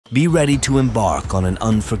Be ready to embark on an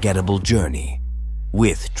unforgettable journey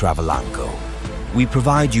with Travelanco. We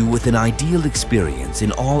provide you with an ideal experience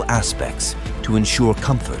in all aspects to ensure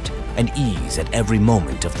comfort and ease at every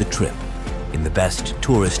moment of the trip. In the best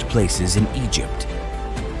tourist places in Egypt,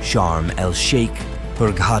 Sharm el-Sheikh,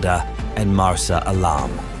 Hurghada and Marsa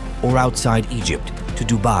Alam, or outside Egypt to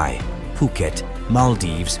Dubai, Phuket,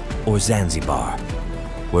 Maldives or Zanzibar,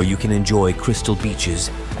 where you can enjoy crystal beaches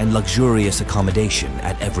and luxurious accommodation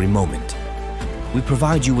at every moment. We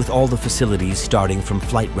provide you with all the facilities starting from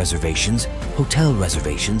flight reservations, hotel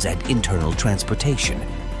reservations and internal transportation,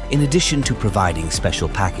 in addition to providing special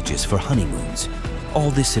packages for honeymoons. All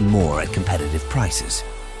this and more at competitive prices.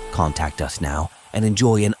 Contact us now and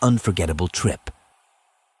enjoy an unforgettable trip.